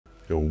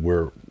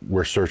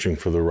we're searching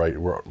for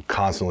we're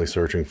constantly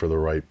searching for the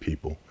right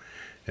people,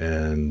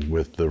 and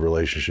with the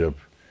relationship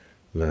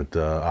that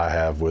I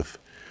have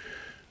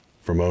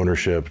from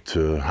ownership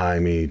to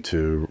Jaime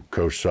to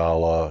Coach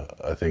Saleh,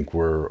 I think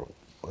we're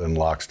in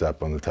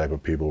lockstep on the type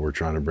of people we're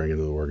trying to bring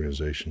into the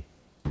organization.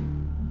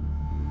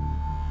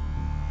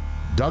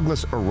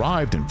 Douglas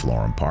arrived in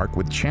Florham Park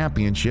with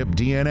championship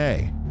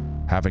DNA,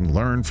 having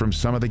learned from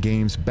some of the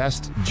game's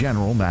best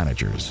general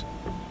managers.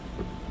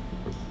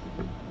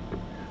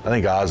 I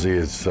think Ozzie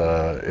is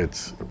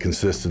it's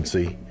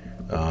consistency,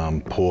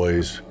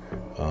 poise,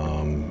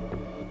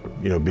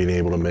 being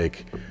able to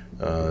make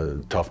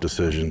tough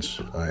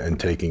decisions and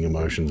taking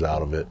emotions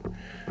out of it.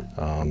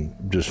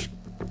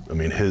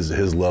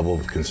 His level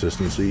of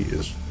consistency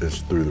is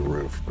through the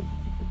roof.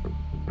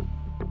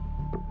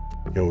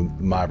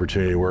 My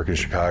opportunity to work in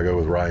Chicago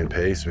with Ryan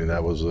Pace,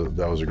 that was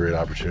a great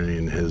opportunity,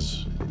 and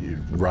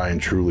Ryan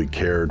truly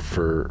cared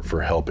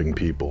for helping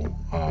people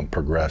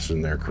progress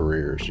in their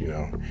careers.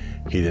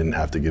 He didn't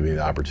have to give me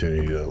the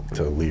opportunity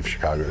to leave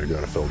Chicago to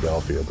go to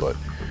Philadelphia, but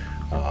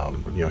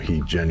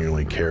he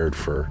genuinely cared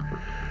for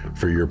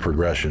your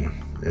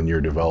progression and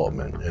your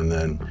development. And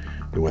then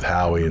with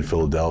Howie in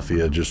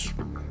Philadelphia, just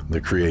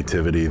the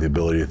creativity, the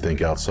ability to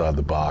think outside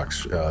the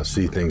box,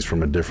 see things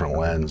from a different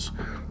lens,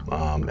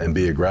 and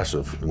be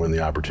aggressive when the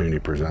opportunity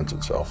presents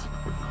itself.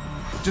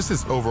 Just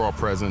his overall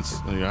presence,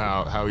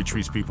 how he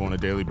treats people on a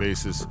daily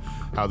basis,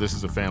 how this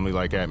is a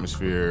family-like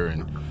atmosphere,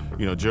 and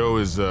Joe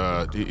is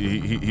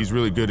he's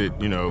really good at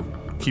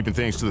keeping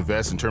things to the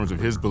vest in terms of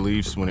his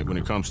beliefs when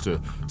it comes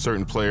to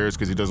certain players,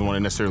 because he doesn't want to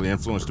necessarily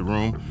influence the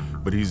room,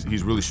 but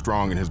he's really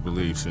strong in his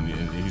beliefs, and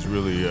he's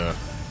really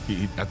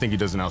I think he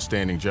does an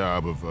outstanding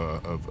job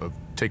of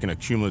taking a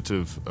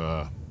cumulative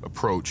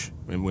approach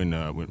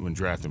when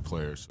drafting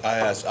players. I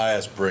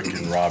asked Brick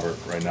and Robert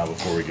right now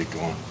before we get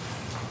going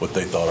what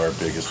they thought our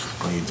biggest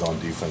needs on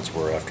defense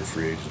were after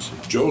free agency.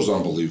 Joe's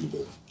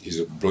unbelievable. He's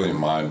a brilliant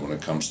mind when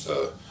it comes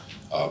to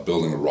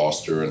building a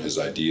roster and his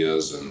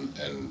ideas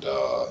and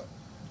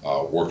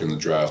working the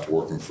draft,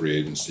 working free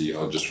agency,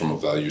 just from a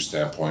value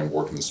standpoint,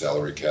 working the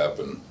salary cap,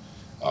 and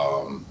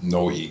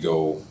no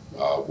ego,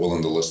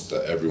 willing to listen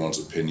to everyone's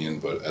opinion,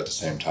 but at the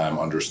same time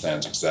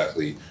understands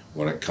exactly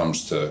when it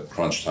comes to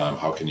crunch time,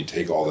 how can you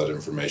take all that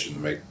information to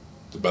make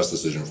the best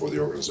decision for the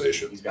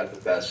organization. He's got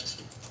the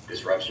best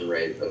disruption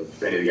rate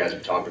of any of the guys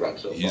we've talked about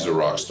so far. He's a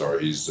rock star.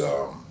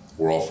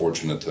 We're all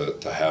fortunate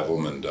to have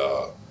him, and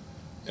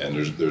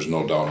there's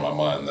no doubt in my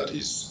mind that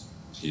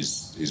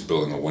he's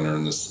building a winner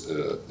in this,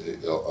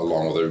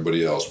 along with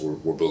everybody else.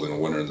 We're building a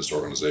winner in this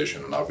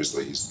organization, and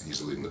obviously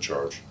he's leading the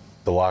charge.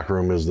 The locker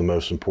room is the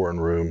most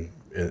important room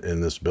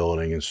in this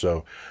building, and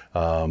so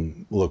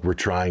look, we're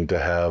trying to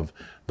have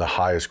the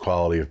highest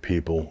quality of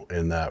people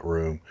in that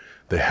room.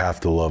 They have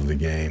to love the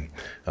game.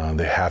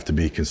 They have to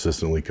be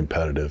consistently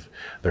competitive.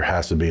 There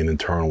has to be an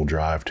internal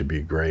drive to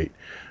be great.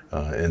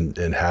 And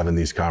having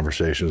these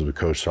conversations with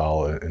Coach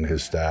Saleh and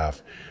his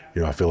staff,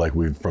 I feel like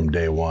from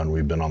day one,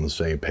 we've been on the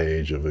same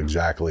page of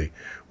exactly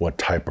what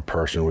type of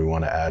person we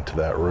want to add to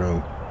that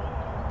room.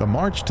 The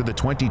march to the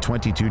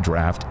 2022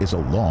 draft is a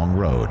long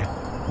road,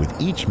 with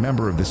each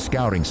member of the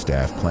scouting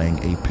staff playing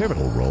a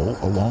pivotal role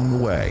along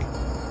the way.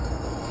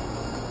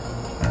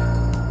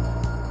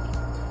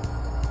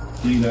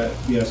 The thing that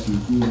he has to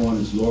improve on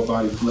is lower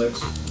body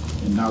flex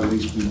and not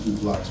release through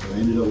blocks. So I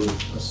ended up with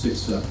a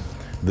 6-7.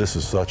 This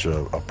is such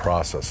a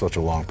process, such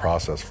a long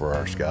process for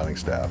our scouting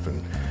staff,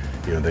 and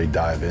they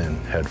dive in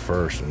head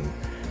first, and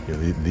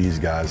these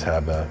guys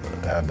have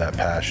that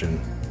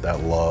passion,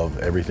 that love,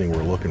 everything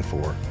we're looking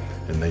for,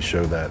 and they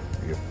show that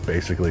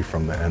basically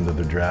from the end of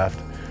the draft,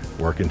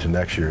 work into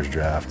next year's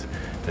draft,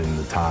 and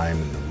the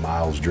time and the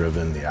miles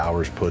driven, the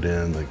hours put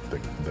in,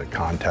 the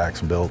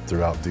contacts built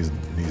throughout these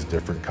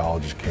different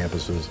colleges,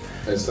 campuses.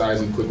 His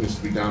size and quickness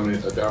to be a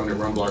dominant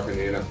run blocker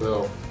in the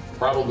NFL.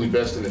 Probably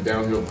best in the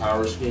downhill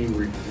power scheme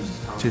where he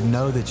produces confidence. To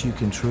know that you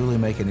can truly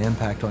make an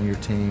impact on your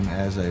team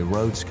as a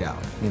road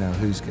scout,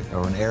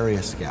 or an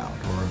area scout,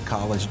 or a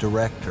college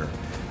director,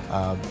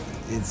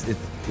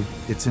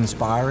 it's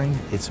inspiring,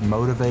 it's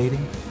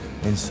motivating.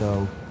 And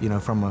so,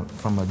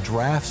 from a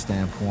draft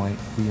standpoint,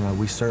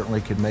 we certainly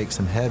could make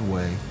some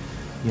headway.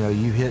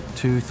 You hit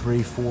 2,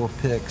 3, 4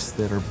 picks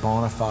that are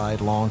bona fide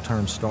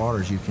long-term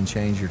starters, you can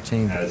change your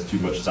team. Has too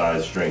much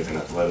size, strength, and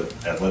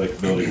athletic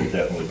ability will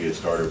definitely be a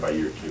starter by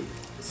year 2.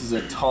 This is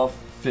a tough,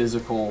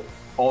 physical,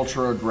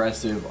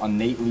 ultra-aggressive,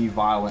 innately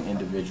violent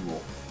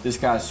individual. This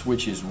guy's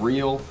switch is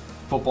real.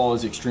 Football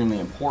is extremely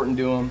important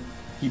to him.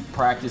 He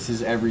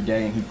practices every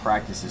day, and he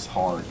practices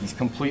hard. He's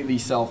completely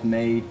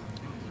self-made.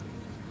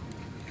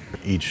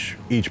 Each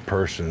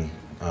person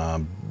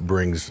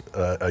brings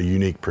a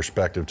unique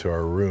perspective to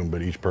our room,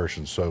 but each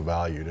person's so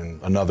valued.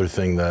 And another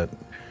thing that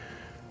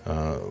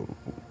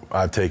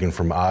I've taken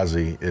from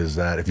Ozzie is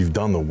that if you've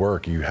done the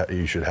work,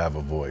 you should have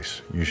a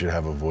voice. You should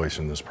have a voice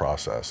in this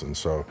process. And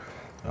so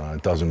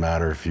it doesn't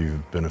matter if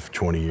you've been a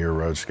 20-year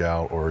road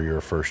scout or you're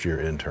a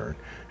first-year intern.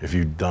 If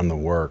you've done the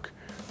work,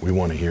 we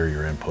want to hear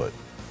your input.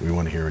 We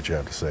want to hear what you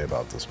have to say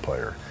about this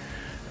player.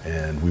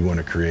 and we want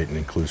to create an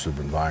inclusive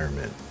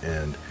environment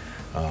and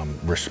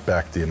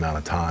respect the amount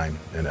of time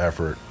and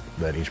effort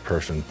that each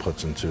person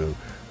puts into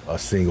a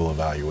single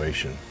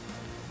evaluation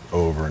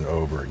over and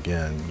over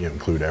again. You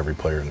include every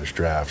player in this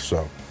draft.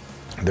 So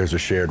there's a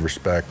shared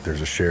respect,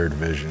 there's a shared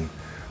vision,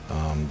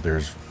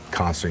 there's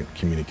constant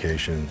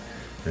communication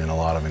and a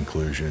lot of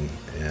inclusion.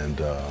 And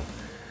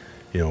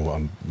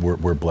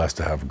we're blessed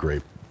to have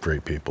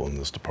great people in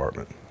this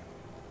department.